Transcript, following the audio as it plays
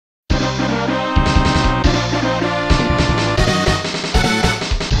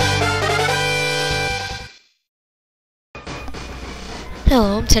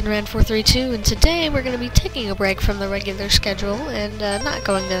I'm TinRan432, and today we're going to be taking a break from the regular schedule and not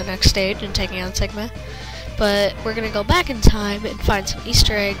going to the next stage and taking on Sigma, but we're going to go back in time and find some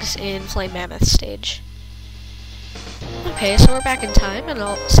Easter eggs in Flame Mammoth stage. Okay, so we're back in time, and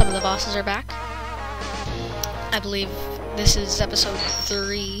some of the bosses are back. I believe this is episode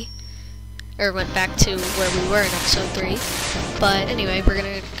 3, or went back to where we were in episode 3, but anyway, we're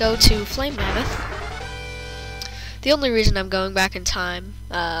going to go to Flame Mammoth. The only reason I'm going back in time,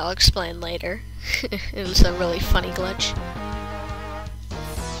 I'll explain later. It was a really funny glitch.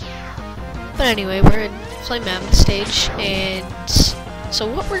 But anyway, we're in Flame Mammoth stage, and so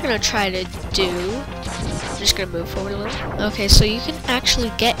what we're going to try to do, I'm just going to move forward a little. Okay, so you can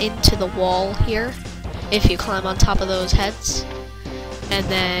actually get into the wall here if you climb on top of those heads, and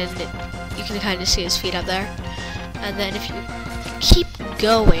then you can kind of see his feet up there. And then if you keep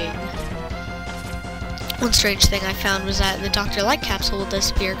going, one strange thing I found was that the Dr. Light capsule will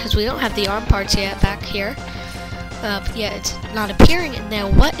disappear because we don't have the arm parts yet back here. But yeah, it's not appearing. And now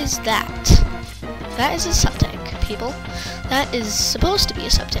what is that? That is a sub-tank, people. That is supposed to be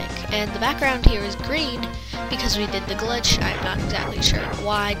a sub-tank. And the background here is green because we did the glitch. I'm not exactly sure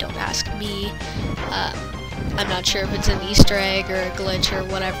why, don't ask me. I'm not sure if it's an Easter egg or a glitch or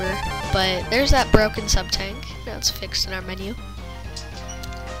whatever. But there's that broken sub-tank. Now it's fixed in our menu.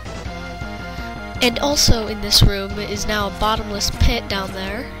 And also in this room is now a bottomless pit down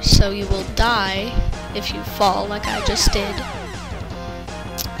there, so you will die if you fall like I just did.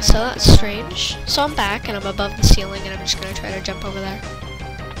 So that's strange. So I'm back and I'm above the ceiling and I'm just going to try to jump over there.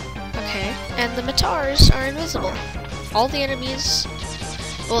 Okay, and the Matars are invisible. All the enemies,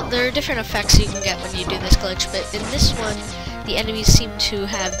 well, there are different effects you can get when you do this glitch, but in this one, the enemies seem to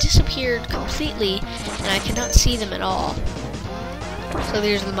have disappeared completely and I cannot see them at all. So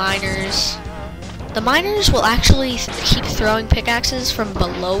there's the miners. The miners will actually keep throwing pickaxes from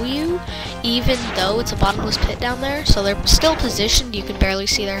below you, even though it's a bottomless pit down there, so they're still positioned, you can barely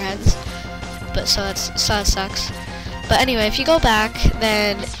see their heads, but so that sucks. But anyway, if you go back,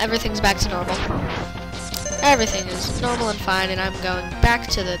 then everything's back to normal. Everything is normal and fine, and I'm going back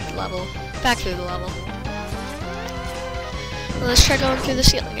to the level, back through the level. Well, let's try going through the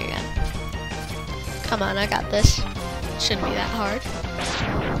ceiling again. Come on, I got this. Shouldn't be that hard.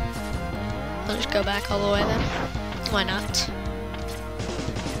 I'll just go back all the way then. Why not?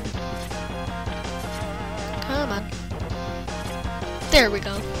 Come on. There we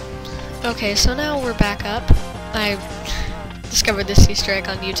go. Okay, so now we're back up. I discovered this Easter egg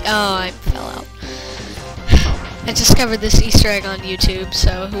on YouTube. Oh, I fell out. I discovered this Easter egg on YouTube,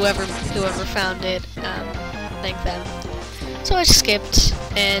 so whoever found it, thank them. So I skipped,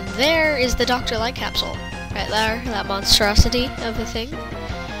 and there is the Dr. Light capsule. Right there, that monstrosity of a thing.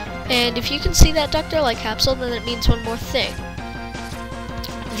 And if you can see that Dr. Light capsule, then it means one more thing.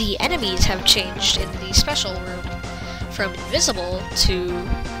 The enemies have changed in the special room from invisible to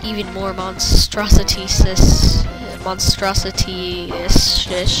even more monstrosity-ish.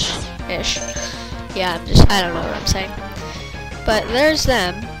 Yeah, I don't know what I'm saying. But there's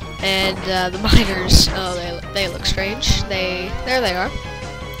them, and the miners, oh, they look strange. There they are.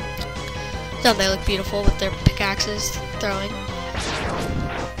 Don't they look beautiful with their pickaxes throwing?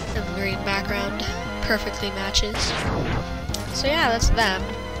 And the green background perfectly matches. So yeah, that's them.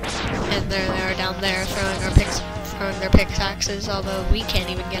 And there they are down there throwing their pickaxes, although we can't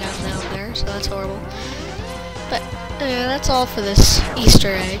even get out down there, so that's horrible. But that's all for this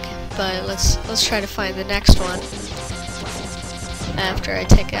Easter egg. But let's try to find the next one after I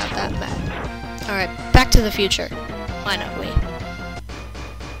take out that map. Alright, Back to the Future. Why not we?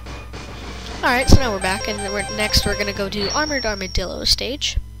 Alright, so now we're back, and next we're gonna go do Armored Armadillo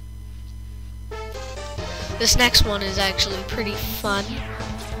stage. This next one is actually pretty fun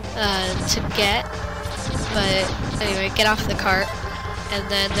to get, but anyway, get off the cart, and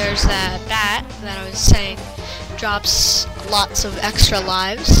then there's that bat that I was saying drops lots of extra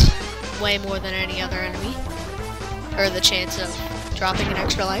lives, way more than any other enemy, or the chance of dropping an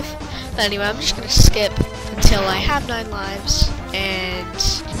extra life. But anyway, I'm just gonna skip until I have 9 lives, and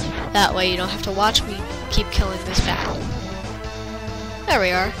that way you don't have to watch me keep killing this bat. There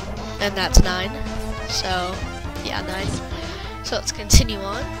we are, and that's 9. So, yeah, 9. So let's continue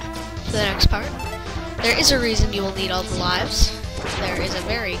on to the next part. There is a reason you will need all the lives. There is a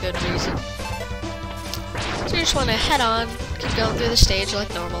very good reason. So you just want to head on, keep going through the stage like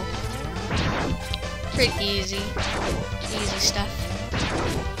normal. Pretty easy. Easy stuff.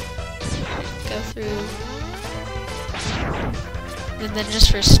 Go through. And then just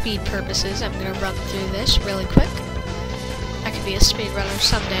for speed purposes, I'm going to run through this really quick. I could be a speedrunner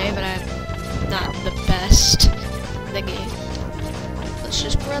someday, but I'm not the best in the game. let's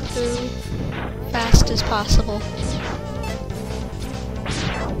just run through fast as possible.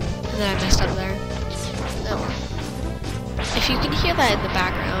 And then I messed up there. Oh. If you can hear that in the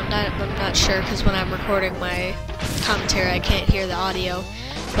background, I'm not sure, because when I'm recording my commentary I can't hear the audio,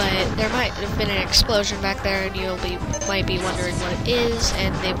 but there might have been an explosion back there and might be wondering what it is,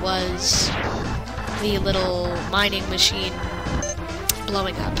 and it was the little mining machine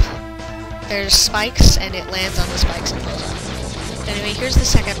blowing up. There's spikes and it lands on the spikes and blows up. Anyway, here's the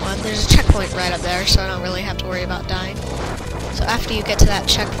second one. There's a checkpoint right up there, so I don't really have to worry about dying. So after you get to that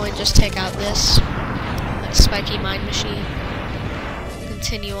checkpoint, just take out this spiky mine machine.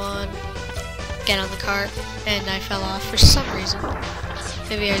 Continue on, get on the cart, and I fell off for some reason.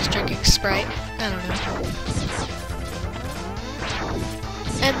 Maybe I was drinking Sprite, I don't know.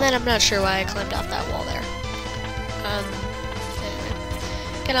 And then I'm not sure why I climbed off that wall there. Anyway.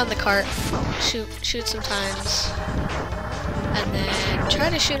 Get on the cart, shoot some times, and then try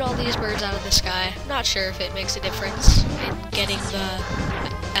to shoot all these birds out of the sky. I'm not sure if it makes a difference in getting the,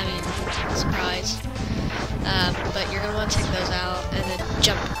 surprise. But you're going to want to take those out, and then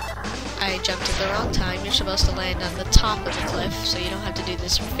jump. I jumped at the wrong time. You're supposed to land on the top of the cliff, so you don't have to do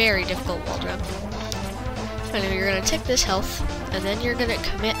this very difficult wall jump. Anyway, you're going to take this health, and then you're going to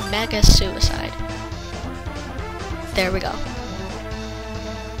commit mega suicide. There we go.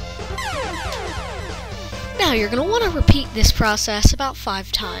 Now, you're going to want to repeat this process about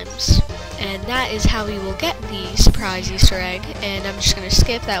 5 times. And that is how you will get the surprise Easter egg, and I'm just going to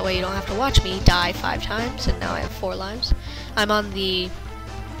skip, that way you don't have to watch me die 5 times, and now I have 4 lives. I'm on the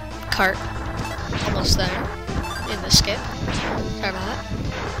cart, almost there, in the skip, sorry about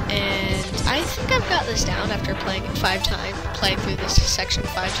that. And I think I've got this down after playing it 5 times, playing through this section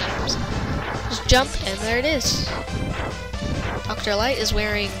 5 times. Just jump, and there it is. Dr. Light is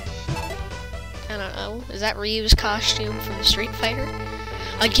wearing, I don't know, is that Ryu's costume from Street Fighter?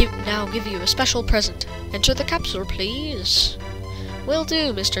 I now give you a special present. Enter the capsule, please. Will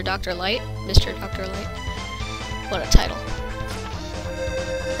do, Mr. Dr. Light. Mr. Dr. Light. What a title.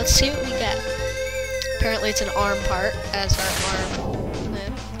 Let's see what we get. Apparently it's an arm part, as our arm.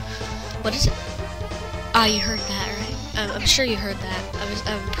 What is it? Ah, you heard that, right? I'm sure you heard that.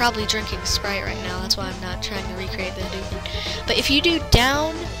 I'm probably drinking Sprite right now, that's why I'm not trying to recreate the Hadouken. But if you do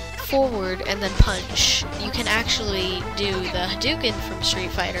down, forward, and then punch, you can actually do the Hadouken from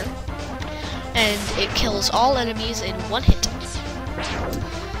Street Fighter, and it kills all enemies in 1 hit.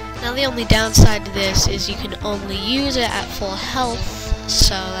 Now the only downside to this is you can only use it at full health,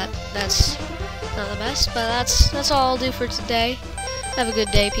 so that's not the best, but that's all I'll do for today. Have a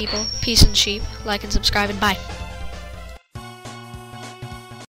good day, people. Peace and sheep. Like and subscribe, and bye.